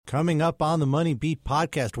Coming up on the Money Beat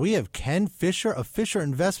podcast, we have Ken Fisher of Fisher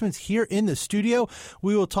Investments here in the studio.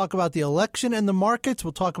 We will talk about the election and the markets.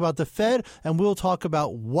 We'll talk about the Fed, and we'll talk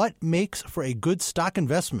about what makes for a good stock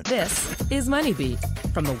investment. This is Money Beat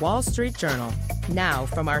from the Wall Street Journal. Now,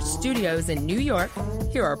 from our studios in New York,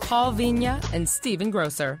 here are Paul Vigna and Stephen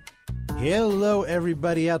Grocer. Hello,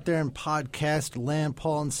 everybody out there in podcast land.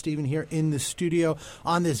 Paul and Stephen here in the studio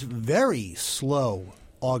on this very slow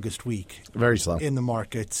August week. Very slow. In the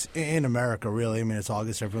markets, in America, really. I mean, it's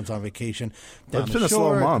August. Everyone's on vacation. Well, it's been a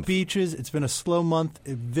slow month. Beaches. It's been a slow month.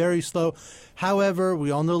 Very slow. However,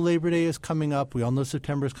 we all know Labor Day is coming up. We all know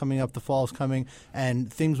September is coming up. The fall is coming.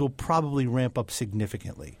 And things will probably ramp up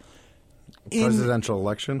significantly. Presidential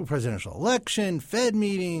election, Fed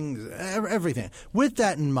meetings, everything. With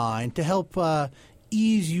that in mind, to help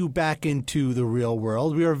ease you back into the real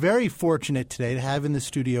world, we are very fortunate today to have in the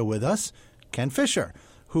studio with us Ken Fisher,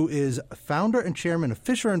 who is founder and chairman of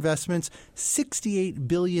Fisher Investments, $68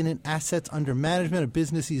 billion in assets under management, a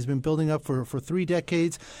business he's been building up for 3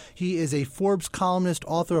 decades. He is a Forbes columnist,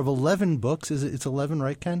 author of 11 books. It's 11,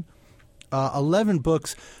 right, Ken? 11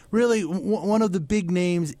 books, really one of the big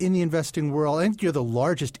names in the investing world. I think you're the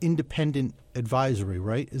largest independent advisory,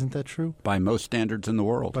 right? Isn't that true? By most standards in the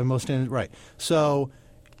world. By most standards, right. So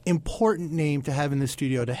important name to have in the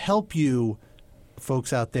studio to help you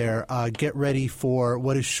folks out there get ready for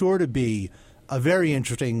what is sure to be a very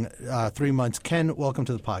interesting 3 months. Ken, welcome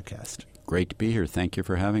to the podcast. Great to be here. Thank you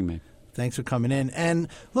for having me. Thanks for coming in. And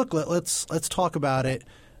look, let's talk about it.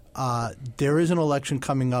 There is an election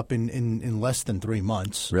coming up in less than 3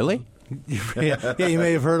 months. Really? Yeah, you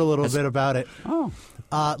may have heard a little bit about it. Oh.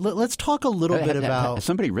 Let's talk a little bit about – Has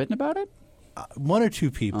somebody written about it? One or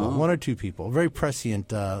two people, very prescient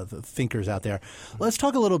thinkers out there. Let's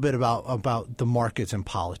talk a little bit about the markets and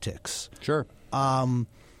politics. Sure.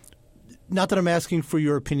 Not that I'm asking for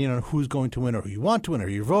your opinion on who's going to win or who you want to win or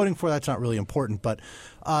who you're voting for. That's not really important. But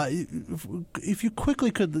if you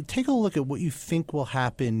quickly could take a look at what you think will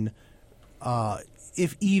happen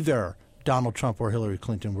if either Donald Trump or Hillary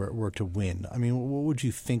Clinton were to win. I mean, what would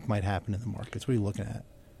you think might happen in the markets? What are you looking at?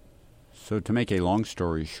 So to make a long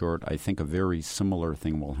story short, I think a very similar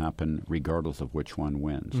thing will happen regardless of which one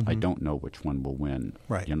wins. Mm-hmm. I don't know which one will win.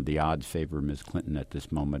 Right. You know, the odds favor Ms. Clinton at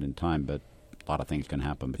this moment in time, but a lot of things can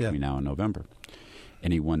happen between now and November.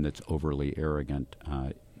 Anyone that's overly arrogant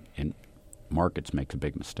in markets makes a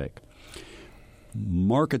big mistake.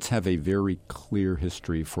 Markets have a very clear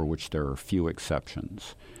history for which there are few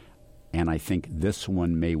exceptions, and I think this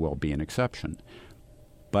one may well be an exception.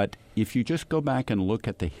 But if you just go back and look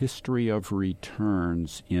at the history of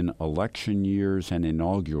returns in election years and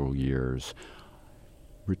inaugural years,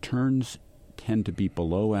 returns tend to be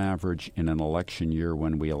below average in an election year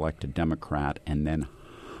when we elect a Democrat and then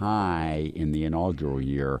high in the inaugural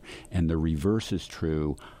year. And the reverse is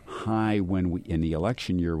true, high in the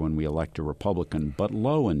election year when we elect a Republican, but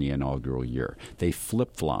low in the inaugural year. They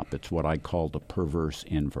flip-flop. It's what I call the perverse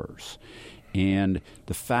inverse. And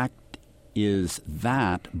the fact is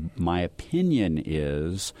that my opinion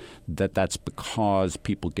is that that's because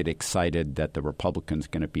people get excited that the Republican's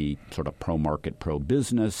going to be sort of pro-market,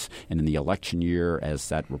 pro-business, and in the election year, as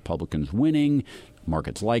that Republican's winning,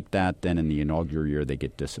 markets like that. Then in the inaugural year, they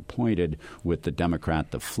get disappointed. With the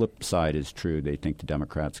Democrat, the flip side is true. They think the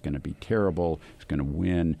Democrat's going to be terrible, is going to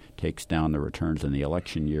win, takes down the returns in the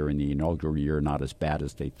election year. In the inaugural year, not as bad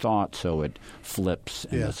as they thought, so it flips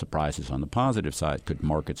and the surprise is on the positive side. Could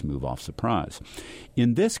markets move off surprise?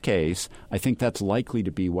 In this case, I think that's likely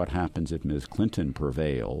to be what happens if Ms. Clinton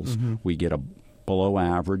prevails. Mm-hmm. We get a below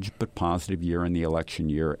average but positive year in the election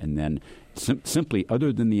year, and then simply,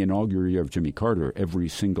 other than the inaugural year of Jimmy Carter, every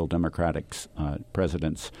single Democratic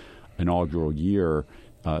president's inaugural year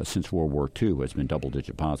since World War II has been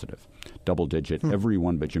double-digit positive. Double-digit,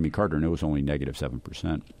 everyone but Jimmy Carter, and it was only negative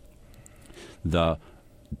 7%.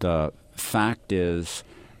 The fact is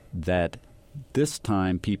that this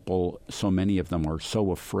time people, so many of them are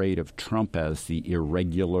so afraid of Trump as the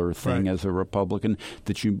irregular thing as a Republican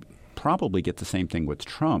that you probably get the same thing with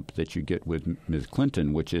Trump that you get with Ms.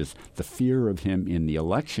 Clinton, which is the fear of him in the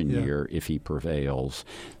election year if he prevails,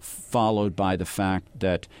 followed by the fact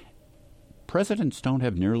that presidents don't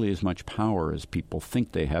have nearly as much power as people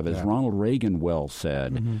think they have. As Ronald Reagan well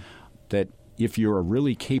said, that if you're a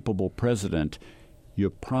really capable president, you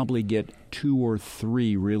probably get 2 or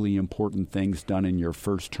 3 really important things done in your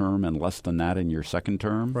first term and less than that in your second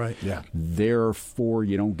term. Right. Yeah. Therefore,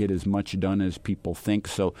 you don't get as much done as people think.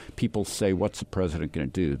 So people say, what's the president going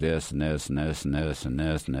to do? This and this and this and this and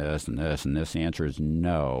this and this and this and this. The answer is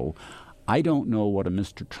no. I don't know what a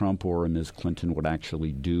Mr. Trump or a Ms. Clinton would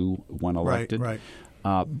actually do when elected. Right.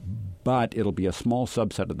 But it'll be a small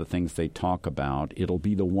subset of the things they talk about. It'll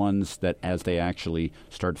be the ones that as they actually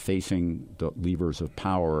start facing the levers of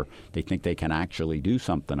power, they think they can actually do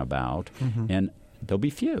something about, and there'll be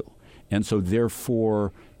few. And so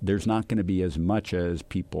therefore, there's not going to be as much as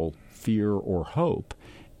people fear or hope.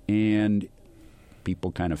 And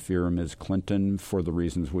people kind of fear Ms. Clinton for the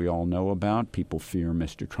reasons we all know about. People fear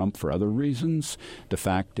Mr. Trump for other reasons. The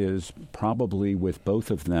fact is, probably with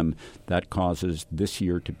both of them, that causes this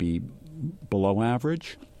year to be below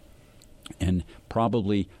average. And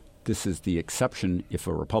probably this is the exception if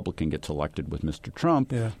a Republican gets elected with Mr. Trump,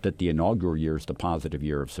 that the inaugural year is the positive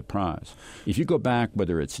year of surprise. If you go back,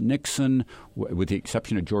 whether it's Nixon, with the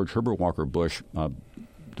exception of George Herbert Walker Bush,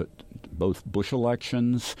 both Bush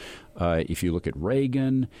elections, if you look at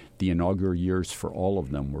Reagan, the inaugural years for all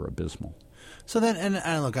of them were abysmal. So then,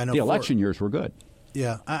 and look, I know the election years were good.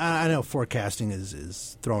 Yeah, I know forecasting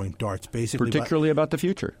is throwing darts, basically. Particularly about the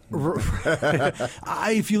future.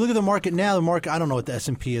 If you look at the market now, I don't know what the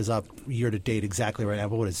S&P is up year to date exactly right now,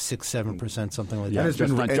 but what is 6-7%, something like that?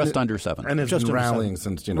 And just under 7. And it's just been rallying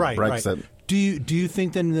 7. since Right. Brexit. Do you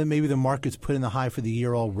think then that maybe the market's put in the high for the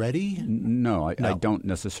year already? No, I don't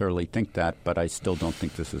necessarily think that, but I still don't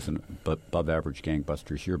think this is an above-average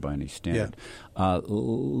gangbusters year by any standard. Yeah.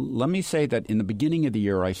 Let me say that in the beginning of the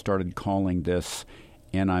year, I started calling this,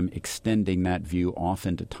 and I'm extending that view off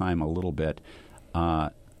into time a little bit,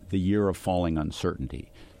 the year of falling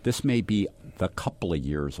uncertainty. This may be the couple of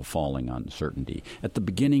years of falling uncertainty. At the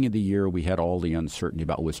beginning of the year, we had all the uncertainty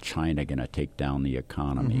about was China going to take down the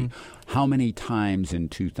economy? How many times in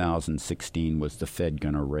 2016 was the Fed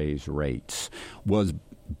going to raise rates? Was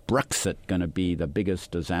Brexit going to be the biggest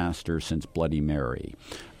disaster since Bloody Mary?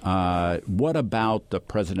 What about the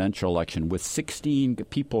presidential election with 16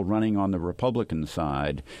 people running on the Republican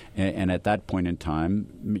side? And at that point in time,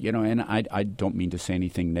 and I don't mean to say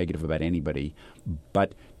anything negative about anybody,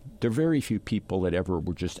 but there are very few people that ever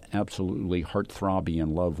were just absolutely heartthrobby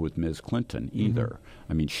in love with Ms. Clinton either.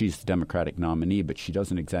 I mean, she's the Democratic nominee, but she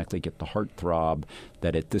doesn't exactly get the heartthrob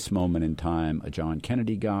that at this moment in time a John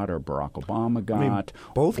Kennedy got or Barack Obama got. I mean,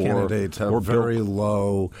 both candidates have very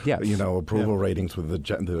low approval ratings with the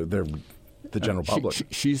general public.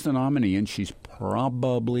 She's the nominee, and she's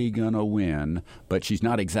probably going to win, but she's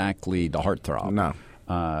not exactly the heartthrob. No.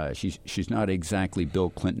 She's not exactly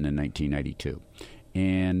Bill Clinton in 1992.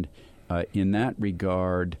 And in that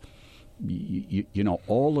regard,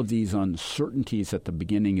 all of these uncertainties at the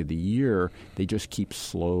beginning of the year, they just keep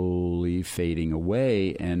slowly fading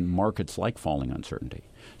away, and markets like falling uncertainty.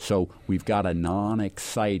 So we've got a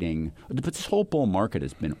non-exciting – but this whole bull market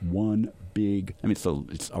has been one big – I mean,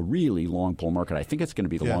 it's a really long bull market. I think it's going to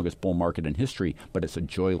be the longest bull market in history, but it's a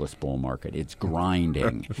joyless bull market. It's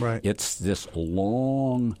grinding. Right. It's this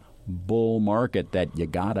long – bull market that you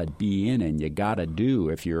got to be in and you got to do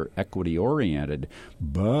if you're equity oriented,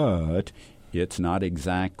 but it's not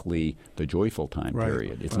exactly the joyful time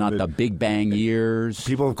period. It's not the Big Bang years.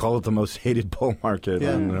 People have called it the most hated bull market.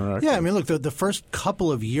 Yeah, I mean, look, the first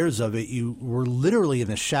couple of years of it, you were literally in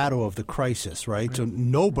the shadow of the crisis, right? So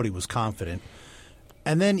nobody was confident.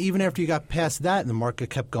 And then even after you got past that and the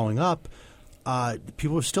market kept going up,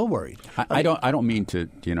 people were still worried. I don't mean to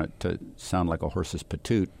sound like a horse's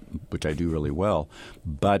patoot, which I do really well,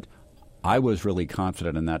 but I was really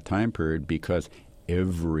confident in that time period because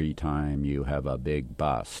every time you have a big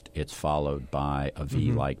bust, it's followed by a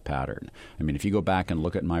V-like pattern. I mean, if you go back and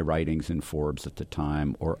look at my writings in Forbes at the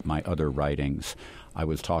time or my other writings, I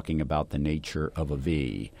was talking about the nature of a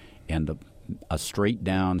V, and a straight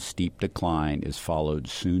down steep decline is followed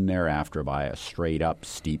soon thereafter by a straight up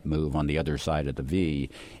steep move on the other side of the V,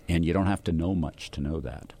 and you don't have to know much to know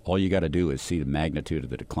that. All you got to do is see the magnitude of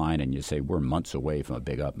the decline, and you say we're months away from a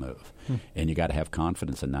big up move. And you got to have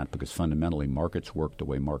confidence in that because fundamentally markets work the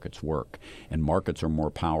way markets work, and markets are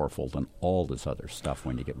more powerful than all this other stuff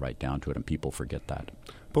when you get right down to it, and people forget that.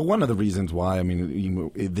 But one of the reasons why, I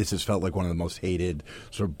mean, this has felt like one of the most hated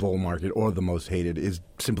sort of bull market or the most hated is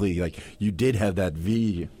simply like you did have that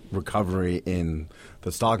V recovery in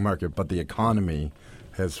the stock market, but the economy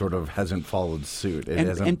has hasn't followed suit.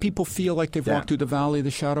 And people feel like they've walked through the valley of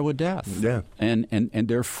the shadow of death. Yeah. And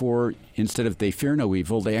therefore, instead of they fear no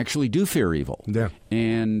evil, they actually do fear evil. Yeah.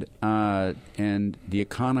 And the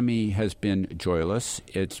economy has been joyless.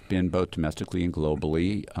 It's been both domestically and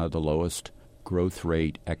globally the lowest growth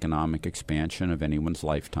rate economic expansion of anyone's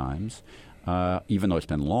lifetimes. Even though it's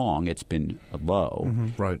been long, it's been low.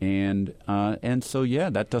 Right. And so,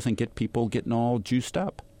 that doesn't get people getting all juiced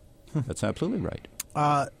up. That's absolutely right.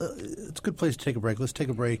 It's a good place to take a break. Let's take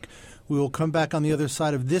a break. We will come back on the other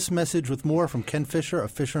side of this message with more from Ken Fisher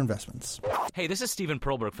of Fisher Investments. Hey, this is Stephen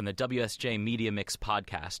Perlberg from the WSJ Media Mix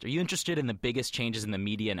podcast. Are you interested in the biggest changes in the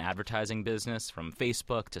media and advertising business, from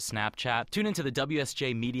Facebook to Snapchat? Tune into the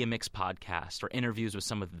WSJ Media Mix podcast, or interviews with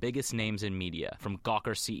some of the biggest names in media, from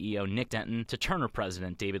Gawker CEO Nick Denton to Turner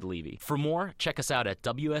president David Levy. For more, check us out at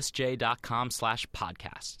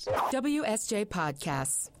wsj.com/podcasts. WSJ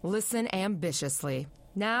Podcasts. Listen ambitiously.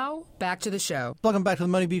 Now, back to the show. Welcome back to the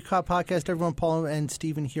Money Beat Cop podcast. Everyone, Paul and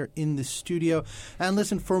Stephen here in the studio. And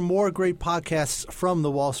listen, for more great podcasts from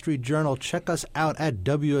the Wall Street Journal, check us out at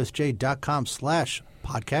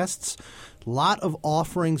wsj.com/podcasts. Lot of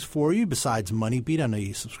offerings for you besides Money Beat. I know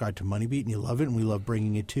you subscribe to Money Beat and you love it, and we love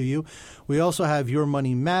bringing it to you. We also have Your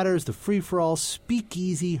Money Matters, the Free-for-All,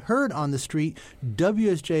 Speakeasy, Heard on the Street,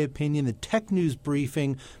 WSJ Opinion, the Tech News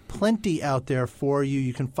Briefing. Plenty out there for you.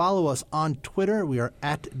 You can follow us on Twitter. We are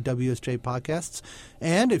at WSJ Podcasts.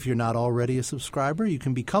 And if you're not already a subscriber, you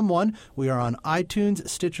can become one. We are on iTunes,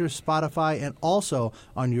 Stitcher, Spotify, and also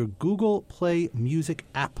on your Google Play Music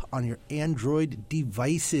app on your Android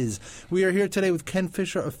devices. We are here today with Ken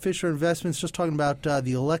Fisher of Fisher Investments, just talking about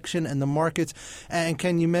the election and the markets. And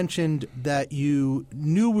Ken, you mentioned that you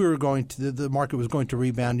knew the market was going to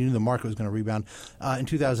rebound. You knew the market was going to rebound in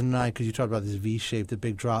 2009 because you talked about this V-shape, the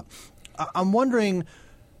big drop. I'm wondering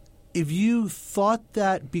if you thought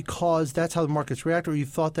that because that's how the markets react, or you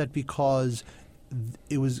thought that because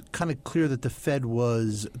it was kind of clear that the Fed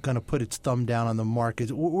was going to put its thumb down on the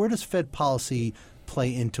markets. Where does Fed policy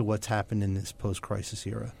play into what's happened in this post-crisis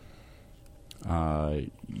era?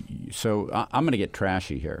 So I'm going to get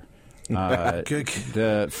trashy here.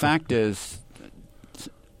 The fact is,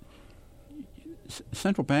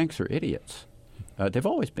 central banks are idiots. They've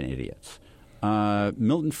always been idiots.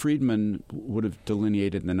 Milton Friedman would have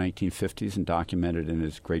delineated in the 1950s and documented in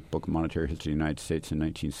his great book, Monetary History of the United States in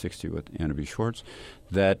 1960 with Anna B. Schwartz,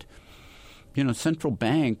 that central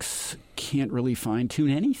banks can't really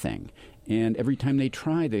fine-tune anything. And every time they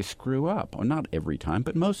try, they screw up. Or not every time,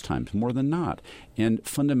 but most times, more than not. And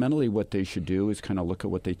fundamentally what they should do is kind of look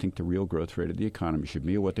at what they think the real growth rate of the economy should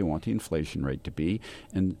be, or what they want the inflation rate to be,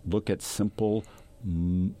 and look at simple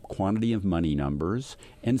quantity of money numbers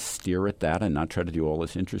and steer at that, and not try to do all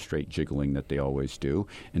this interest rate jiggling that they always do.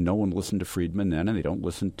 And no one listened to Friedman then, and they don't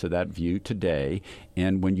listen to that view today.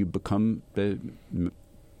 And when you become the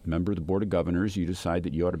member of the Board of Governors, you decide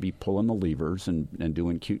that you ought to be pulling the levers and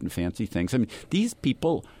doing cute and fancy things. I mean, these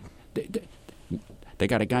people, they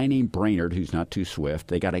got a guy named Brainerd who's not too swift.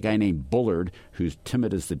 They got a guy named Bullard who's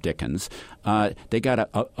timid as the dickens. They got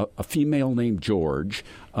a female named George,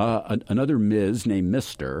 another Ms. named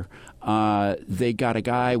Mr. They got a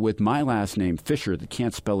guy with my last name, Fisher, that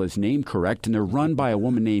can't spell his name correct, and they're run by a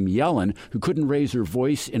woman named Yellen who couldn't raise her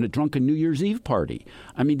voice in a drunken New Year's Eve party.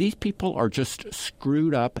 I mean, these people are just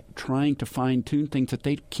screwed up trying to fine-tune things that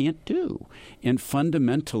they can't do. And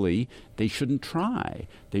fundamentally, they shouldn't try.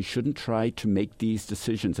 They shouldn't try to make these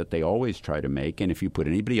decisions that they always try to make. And if you put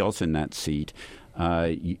anybody else in that seat,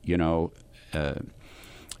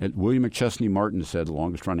 William McChesney Martin said, the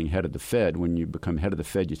longest-running head of the Fed, when you become head of the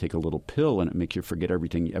Fed, you take a little pill, and it makes you forget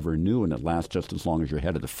everything you ever knew, and it lasts just as long as you're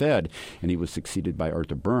head of the Fed. And he was succeeded by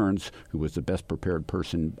Arthur Burns, who was the best-prepared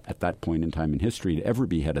person at that point in time in history to ever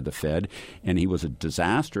be head of the Fed. And he was a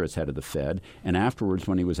disaster as head of the Fed. And afterwards,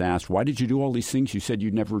 when he was asked, why did you do all these things you said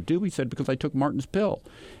you'd never do, he said, because I took Martin's pill.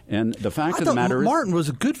 And the fact of the matter is, Martin was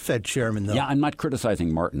a good Fed chairman, though. Yeah, I'm not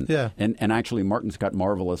criticizing Martin. Yeah. And actually, Martin's got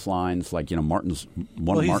marvelous lines, like, Martin's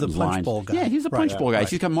one of Martin's he's the punch lines. bowl guy. Yeah, he's a punch bowl guy. Right.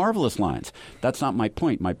 He's got marvelous lines. That's not my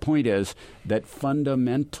point. My point is that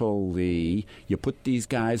fundamentally, you put these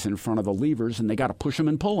guys in front of the levers, and they got to push them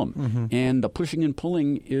and pull them. Mm-hmm. And the pushing and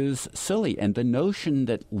pulling is silly. And the notion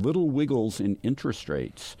that little wiggles in interest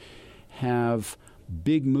rates have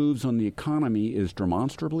big moves on the economy is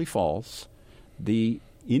demonstrably false. The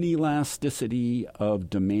inelasticity of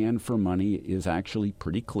demand for money is actually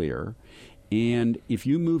pretty clear. And if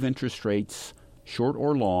you move interest rates short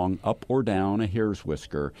or long, up or down a hair's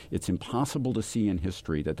whisker, it's impossible to see in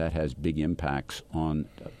history that that has big impacts on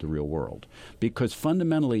the real world. Because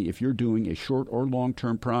fundamentally, if you're doing a short or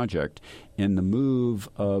long-term project and the move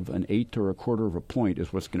of an eighth or a quarter of a point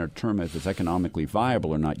is what's going to determine if it's economically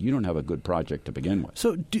viable or not, you don't have a good project to begin with.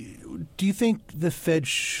 So do you think the Fed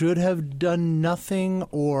should have done nothing,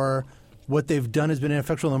 or what they've done has been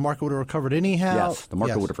ineffectual and the market would have recovered anyhow? Yes, the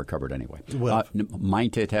market would have recovered anyway.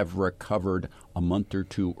 Might it have recovered a month or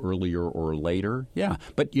two earlier or later? Yeah.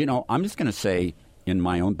 But, I'm just going to say in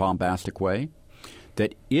my own bombastic way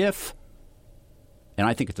that if – and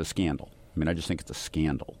I think it's a scandal. I mean, I just think it's a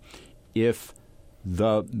scandal. If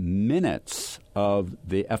The minutes of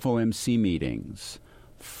the FOMC meetings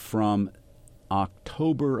from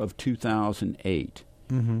October of 2008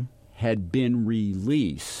 had been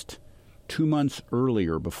released 2 months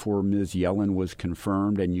earlier before Ms. Yellen was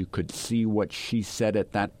confirmed, and you could see what she said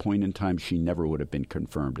at that point in time. She never would have been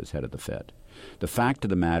confirmed as head of the Fed. The fact of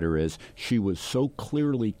the matter is she was so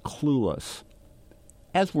clearly clueless,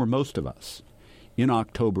 as were most of us, in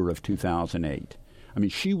October of 2008. I mean,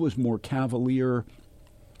 she was more cavalier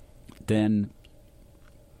than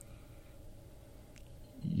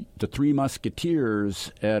the Three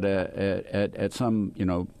Musketeers at some,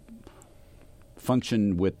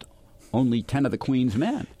 function with only 10 of the Queen's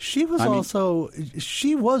men. She was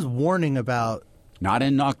she was warning about... Not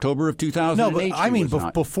in October of 2008. No,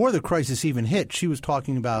 but before the crisis even hit, she was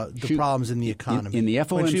talking about the problems in the economy. In the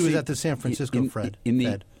FOMC, when she was at the San Francisco Fed. In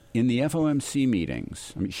the FOMC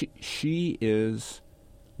meetings, I mean, she is...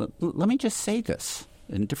 Let me just say this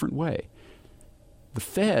in a different way. The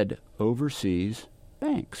Fed oversees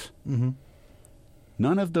banks. Mm-hmm.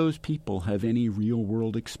 None of those people have any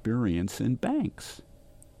real-world experience in banks.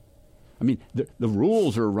 I mean, the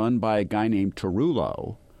rules are run by a guy named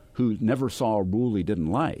Tarullo, who never saw a rule he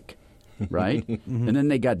didn't like, right? Mm-hmm. And then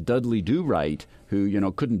they got Dudley Do-Right,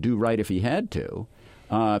 who couldn't do right if he had to,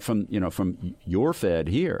 from your Fed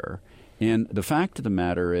here. And the fact of the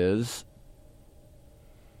matter is,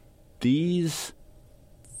 these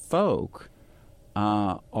folk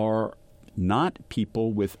are not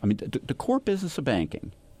people with. I mean, the core business of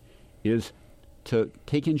banking is to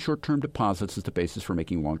take in short-term deposits as the basis for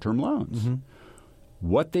making long-term loans. Mm-hmm.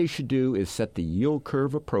 What they should do is set the yield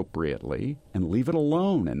curve appropriately and leave it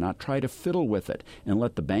alone and not try to fiddle with it and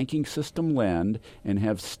let the banking system lend and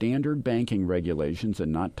have standard banking regulations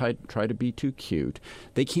and not try to be too cute.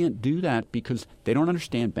 They can't do that because they don't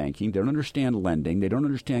understand banking. They don't understand lending. They don't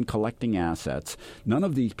understand collecting assets. None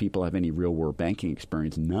of these people have any real-world banking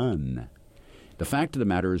experience. None. The fact of the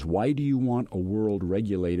matter is, why do you want a world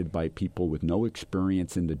regulated by people with no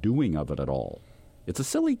experience in the doing of it at all? It's a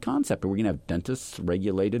silly concept. Are we going to have dentists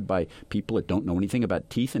regulated by people that don't know anything about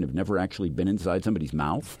teeth and have never actually been inside somebody's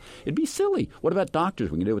mouth? It'd be silly. What about doctors?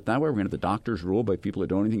 We're going to do it that way? We're going to have the doctors ruled by people that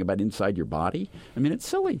don't know anything about inside your body? I mean, it's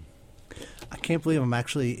silly. I can't believe I'm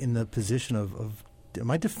actually in the position of am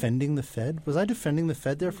I defending the Fed? Was I defending the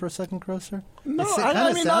Fed there for a second, Grocer? No,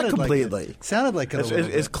 I mean, not completely. Sounded like it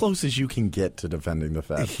as close as you can get to defending the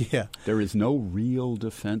Fed. Yeah. There is no real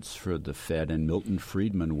defense for the Fed, and Milton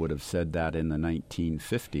Friedman would have said that in the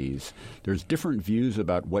 1950s. There's different views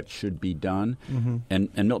about what should be done, and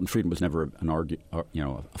Milton Friedman was never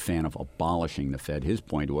a fan of abolishing the Fed. His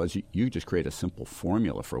point was you just create a simple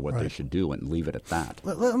formula for what they should do and leave it at that.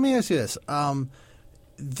 Let me ask you this.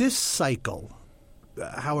 This cycle,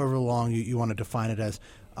 however long you want to define it as,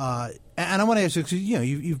 and I want to ask you, because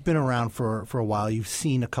you've been around for a while. You've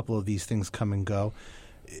seen a couple of these things come and go.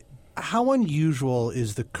 How unusual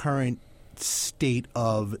is the current state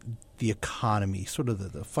of the economy, sort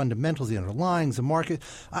of the fundamentals, the underlyings, the market?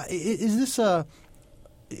 Is this a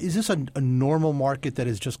normal market that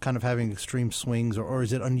is just kind of having extreme swings, or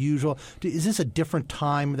is it unusual? Is this a different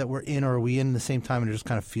time that we're in, or are we in the same time and it just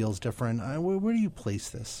kind of feels different? Where do you place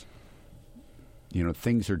this?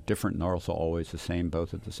 Things are different and also always the same,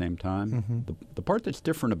 both at the same time. Mm-hmm. The part that's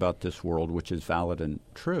different about this world, which is valid and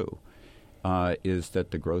true, is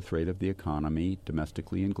that the growth rate of the economy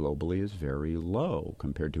domestically and globally is very low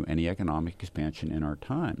compared to any economic expansion in our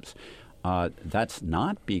times. That's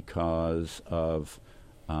not because of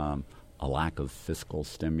a lack of fiscal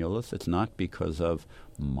stimulus. It's not because of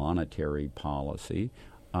monetary policy.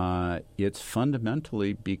 It's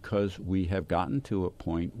fundamentally because we have gotten to a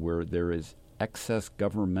point where there is excess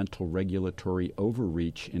governmental regulatory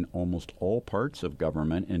overreach in almost all parts of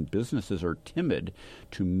government, and businesses are timid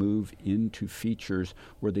to move into features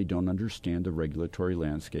where they don't understand the regulatory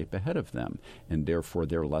landscape ahead of them, and therefore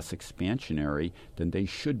they're less expansionary than they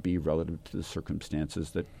should be relative to the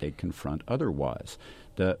circumstances that they confront otherwise.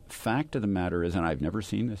 The fact of the matter is, and I've never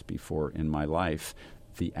seen this before in my life,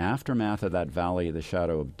 the aftermath of that valley of the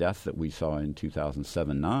shadow of death that we saw in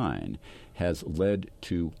 2007-9 has led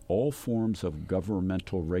to all forms of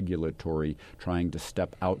governmental regulatory trying to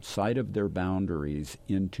step outside of their boundaries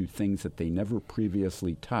into things that they never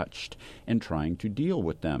previously touched and trying to deal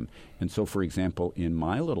with them. And so, for example, in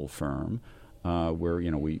my little firm, where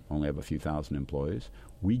we only have a few thousand employees,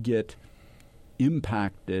 we get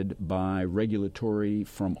impacted by regulatory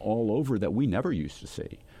from all over that we never used to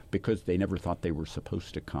see, because they never thought they were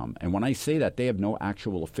supposed to come. And when I say that, they have no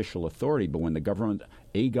actual official authority, but when a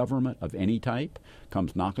government of any type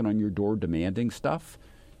comes knocking on your door demanding stuff,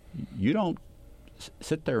 you don't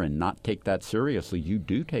sit there and not take that seriously. You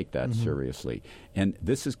do take that seriously. And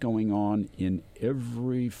this is going on in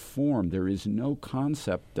every form. There is no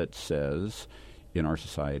concept that says in our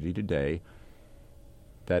society today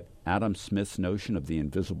that Adam Smith's notion of the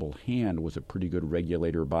invisible hand was a pretty good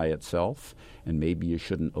regulator by itself, and maybe you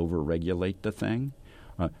shouldn't over-regulate the thing.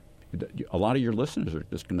 A lot of your listeners are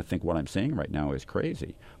just going to think what I'm saying right now is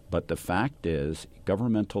crazy. But the fact is,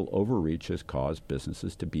 governmental overreach has caused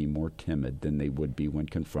businesses to be more timid than they would be when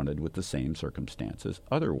confronted with the same circumstances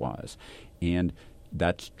otherwise. And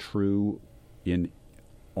that's true in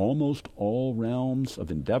almost all realms of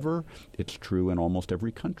endeavor. It's true in almost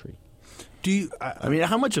every country. Do you? I mean,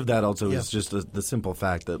 how much of that also is just the simple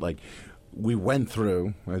fact that, like, we went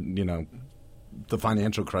through, the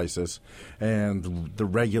financial crisis, and the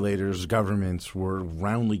regulators, governments were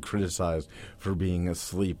roundly criticized for being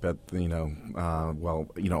asleep at,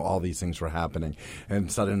 all these things were happening. And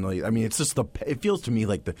suddenly, I mean, it's just it feels to me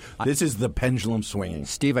like this is the pendulum swinging.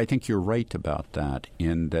 Steve, I think you're right about that,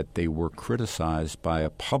 in that they were criticized by a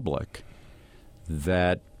public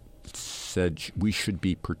that said we should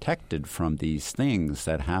be protected from these things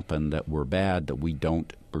that happen that were bad, that we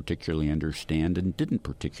don't particularly understand and didn't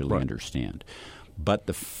particularly understand. But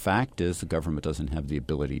the fact is the government doesn't have the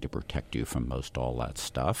ability to protect you from most all that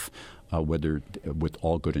stuff, whether with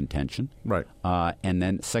all good intention. Right. And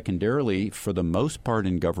then secondarily, for the most part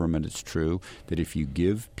in government, it's true that if you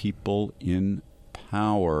give people in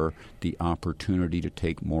power the opportunity to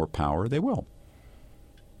take more power, they will.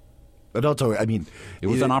 But also, I mean, it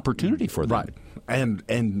was an opportunity for them. Right.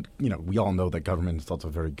 And we all know that government is also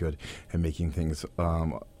very good at making things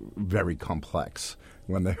very complex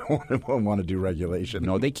when they want to do regulation.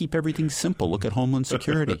 No, they keep everything simple. Look at Homeland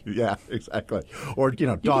Security. Yeah, exactly. Or,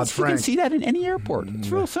 Dodd-Frank. You can see that in any airport. It's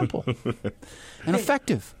real simple and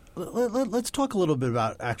effective. Let's talk a little bit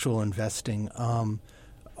about actual investing.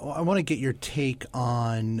 I want to get your take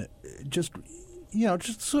on just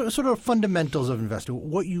sort of fundamentals of investing,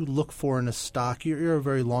 what you look for in a stock. You're a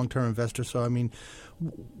very long-term investor, so I mean,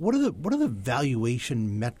 what are the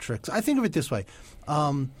valuation metrics? I think of it this way.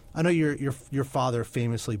 I know your father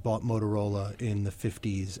famously bought Motorola in the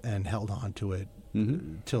 50s and held on to it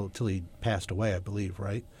till he passed away, I believe,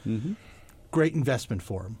 right? Mm-hmm. Great investment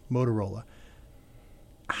for him, Motorola.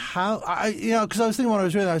 Because I was thinking when I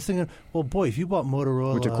was reading that, I was thinking, well, boy, if you bought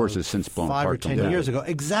Motorola, which of course has since blown 5 or 10 years ago,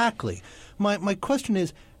 exactly. My question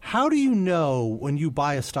is, how do you know when you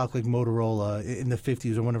buy a stock like Motorola in the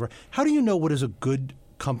 50s or whatever? How do you know what is a good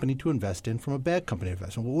company to invest in from a bad company to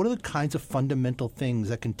invest in? What are the kinds of fundamental things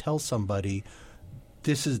that can tell somebody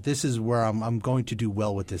this is where I'm going to do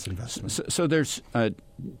well with this investment? So there's the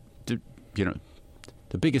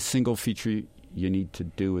biggest single feature you need to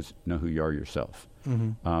do is know who you are yourself.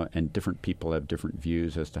 Mm-hmm. And different people have different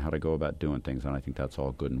views as to how to go about doing things, and I think that's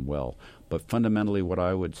all good and well. But fundamentally what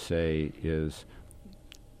I would say is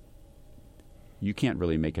you can't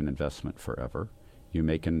really make an investment forever. You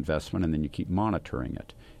make an investment and then you keep monitoring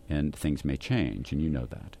it, and things may change, and you know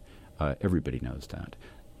that. Everybody knows that.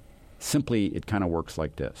 Simply, it kind of works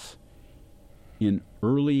like this.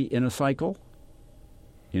 Early in a cycle,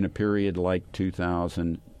 in a period like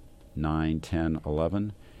 2009, 10,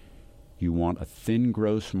 11, you want a thin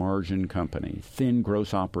gross margin company, thin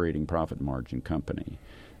gross operating profit margin company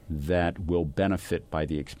that will benefit by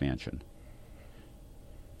the expansion.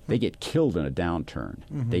 They get killed in a downturn.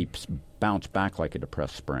 Mm-hmm. They bounce back like a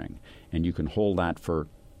depressed spring, and you can hold that for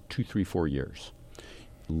 2, 3, 4 years.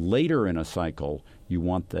 Later in a cycle, you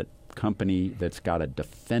want that company that's got a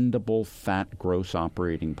defendable fat gross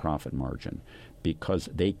operating profit margin, because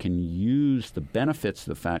they can use the benefits of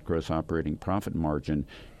the fat gross operating profit margin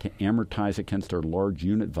to amortize against their large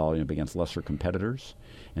unit volume against lesser competitors,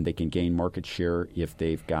 and they can gain market share if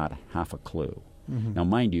they've got half a clue. Mm-hmm. Now,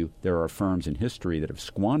 mind you, there are firms in history that have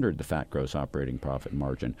squandered the fat gross operating profit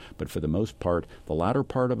margin, but for the most part, the latter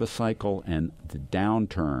part of a cycle and the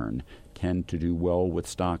downturn tend to do well with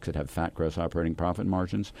stocks that have fat gross operating profit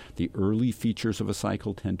margins. The early features of a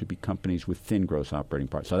cycle tend to be companies with thin gross operating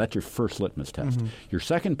profit. So that's your first litmus test. Mm-hmm. Your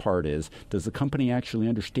second part is, does the company actually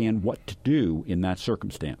understand what to do in that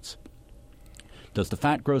circumstance? Does the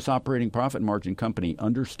fat gross operating profit margin company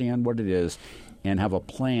understand what it is and have a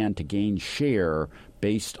plan to gain share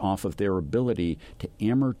based off of their ability to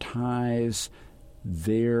amortize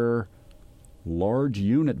their large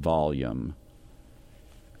unit volume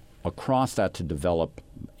across that to develop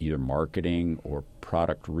either marketing or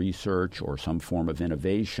product research or some form of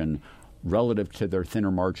innovation relative to their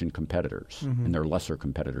thinner margin competitors and their lesser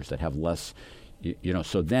competitors that have less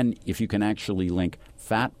So then if you can actually link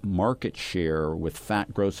fat market share with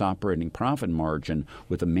fat gross operating profit margin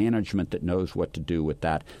with a management that knows what to do with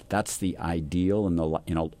that, that's the ideal in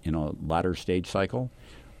a latter stage cycle.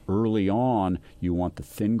 Early on, you want the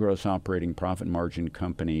thin gross operating profit margin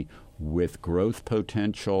company with growth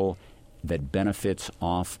potential that benefits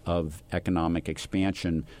off of economic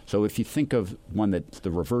expansion. So if you think of one that's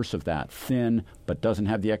the reverse of that, thin but doesn't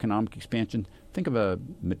have the economic expansion, think of a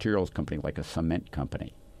materials company like a cement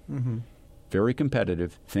company. Mm-hmm. Very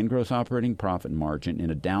competitive, thin gross operating profit margin.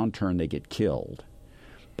 In a downturn, they get killed.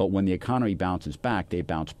 But when the economy bounces back, they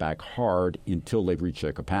bounce back hard until they've reached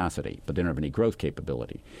their capacity, but they don't have any growth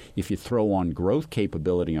capability. If you throw on growth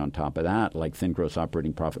capability on top of that, like thin gross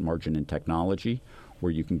operating profit margin in technology,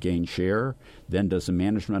 where you can gain share, then does the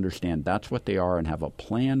management understand that's what they are and have a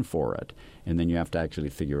plan for it? And then you have to actually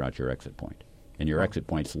figure out your exit point. And your exit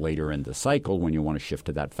point's later in the cycle when you want to shift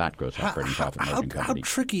to that fat gross operating profit margin company. How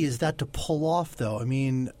tricky is that to pull off, though? I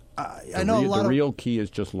mean, I know the real key is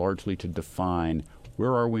just largely to define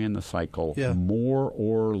where are we in the cycle, more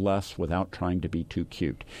or less, without trying to be too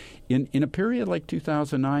cute. In a period like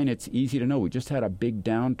 2009, it's easy to know. We just had a big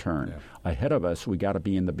downturn. Yeah. Ahead of us, we got to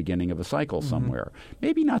be in the beginning of a cycle somewhere.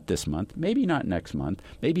 Maybe not this month, maybe not next month,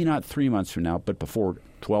 maybe not 3 months from now, but before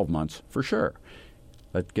 12 months for sure.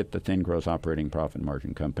 Let's get the thin gross operating profit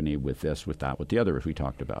margin company with this, with that, with the other, as we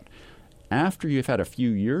talked about. After you've had a few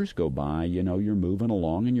years go by, you're moving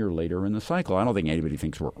along and you're later in the cycle. I don't think anybody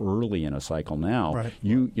thinks we're early in a cycle now. Right.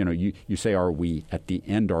 You say, are we at the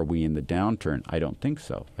end? Are we in the downturn? I don't think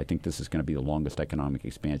so. I think this is going to be the longest economic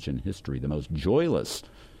expansion in history, the most joyless,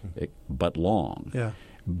 but long. Yeah.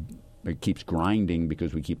 It keeps grinding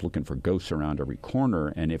because we keep looking for ghosts around every corner,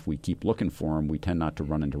 and if we keep looking for them, we tend not to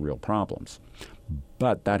run into real problems.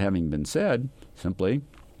 But that having been said, simply,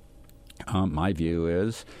 my view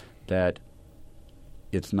is that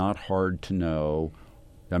it's not hard to know.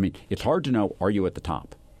 I mean, it's hard to know, are you at the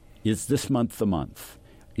top? Is this month the month?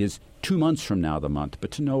 Is 2 months from now the month?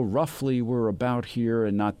 But to know roughly we're about here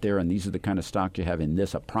and not there, and these are the kind of stock you have in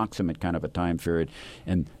this approximate kind of a time period.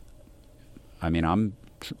 And, I mean, I'm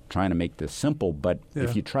trying to make this simple, but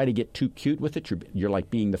if you try to get too cute with it, you're like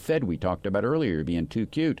being the Fed we talked about earlier. You're being too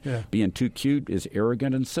cute. Yeah. Being too cute is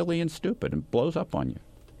arrogant and silly and stupid and blows up on you.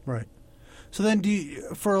 Right. So then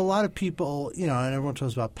for a lot of people, and everyone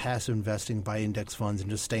talks about passive investing, buy index funds and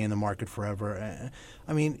just stay in the market forever.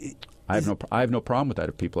 I mean, I have no problem with that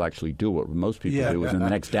if people actually do what most people do is in the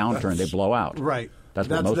next downturn they blow out. Right. That's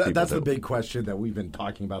what most people do. That's the big question that we've been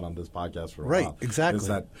talking about on this podcast for a while. Right, exactly. Is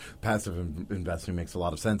that passive investing makes a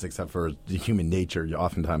lot of sense, except for the human nature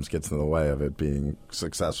oftentimes gets in the way of it being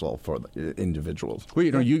successful for the individuals. Well,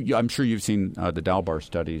 I'm sure you've seen the Dalbar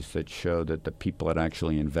studies that show that the people that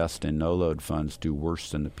actually invest in no-load funds do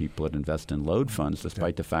worse than the people that invest in load funds,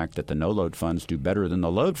 despite the fact that the no-load funds do better than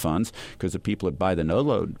the load funds, because the people that buy the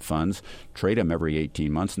no-load funds trade them every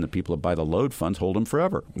 18 months, and the people that buy the load funds hold them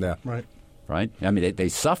forever. Yeah. Right. Right? I mean, they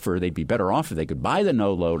suffer. They'd be better off if they could buy the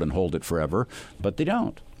no load and hold it forever, but they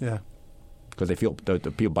don't. Yeah. Because they feel the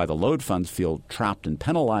people buy the load funds feel trapped and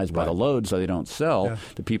penalized by the load, so they don't sell. Yeah.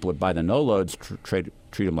 The people that buy the no loads treat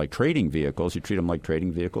them like trading vehicles. You treat them like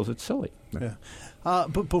trading vehicles, it's silly. Yeah.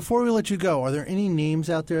 But before we let you go, are there any names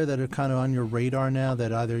out there that are kind of on your radar now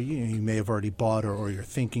that either you may have already bought or you're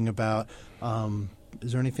thinking about?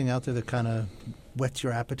 Is there anything out there that kind of whets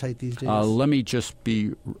your appetite these days? Let me just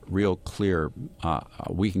be real clear.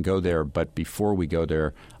 We can go there, but before we go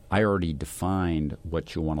there, I already defined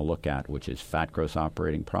what you want to look at, which is fat gross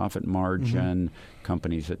operating profit margin,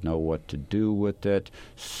 companies that know what to do with it.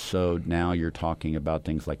 So now you're talking about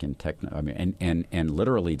things like in tech. I mean, and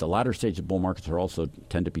literally the latter stage of bull markets are also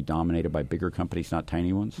tend to be dominated by bigger companies, not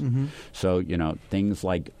tiny ones. So things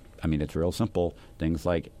like, I mean, it's real simple. Things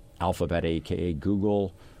like Alphabet, a.k.a.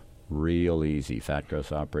 Google. Real easy. Fat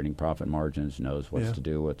gross operating profit margins, knows what to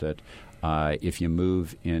do with it. If you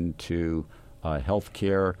move into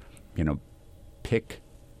healthcare, pick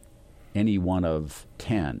any one of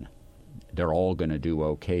 10. They're all going to do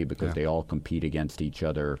okay because they all compete against each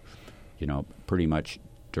other, pretty much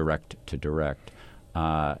direct to direct.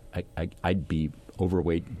 I'd be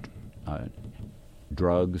overweight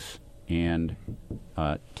drugs and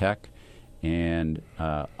tech. And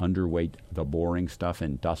underweight the boring stuff,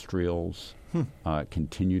 industrials,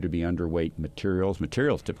 continue to be underweight materials.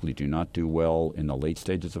 Materials typically do not do well in the late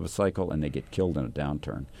stages of a cycle, and they get killed in a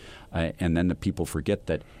downturn. And then the people forget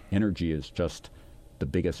that energy is just the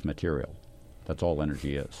biggest material. That's all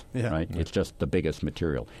energy is, right? Yeah. It's just the biggest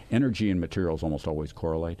material. Energy and materials almost always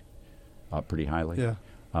correlate pretty highly. Yeah.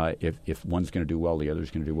 If one's going to do well, the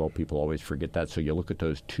other's going to do well. People always forget that. So you look at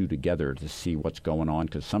those two together to see what's going on,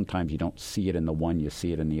 because sometimes you don't see it in the one, you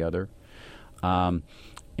see it in the other.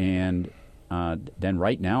 Then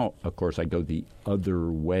right now, of course, I go the other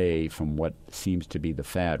way from what seems to be the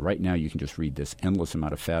fad. Right now, you can just read this endless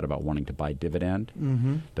amount of fad about wanting to buy dividend.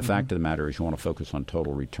 The fact of the matter is you want to focus on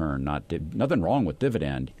total return. Nothing wrong with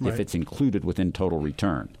dividend if it's included within total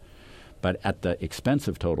return. But at the expense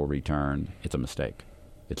of total return, it's a mistake.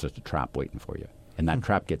 It's just a trap waiting for you. And that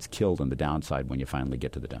trap gets killed on the downside when you finally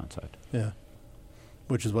get to the downside. Yeah.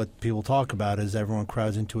 Which is what people talk about, is everyone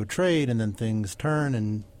crowds into a trade and then things turn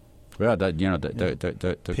and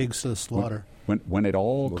the pigs to the slaughter. When it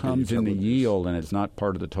all comes in the yield and it's not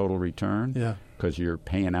part of the total return because you're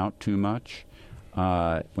paying out too much,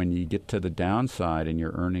 when you get to the downside and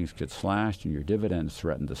your earnings get slashed and your dividends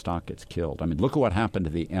threatened, the stock gets killed. I mean, look at what happened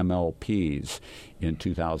to the MLPs in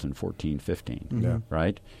 2014-15,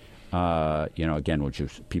 right? Again, which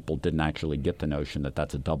is people didn't actually get the notion that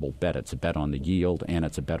that's a double bet. It's a bet on the yield and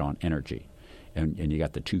it's a bet on energy. And you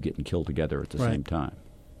got the two getting killed together at the same time.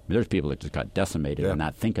 I mean, there's people that just got decimated and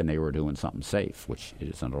not thinking they were doing something safe, which it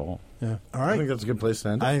isn't at all. Yeah. All right. I think that's a good place to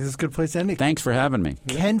end it. I think that's a good place to end it. Thanks for having me.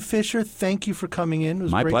 Ken Fisher, thank you for coming in. It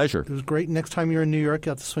was My great. pleasure. It was great. Next time you're in New York,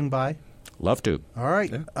 you'll have to swing by. Love to. All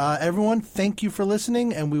right. Everyone, thank you for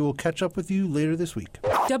listening, and we will catch up with you later this week.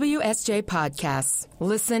 WSJ Podcasts.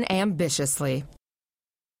 Listen ambitiously.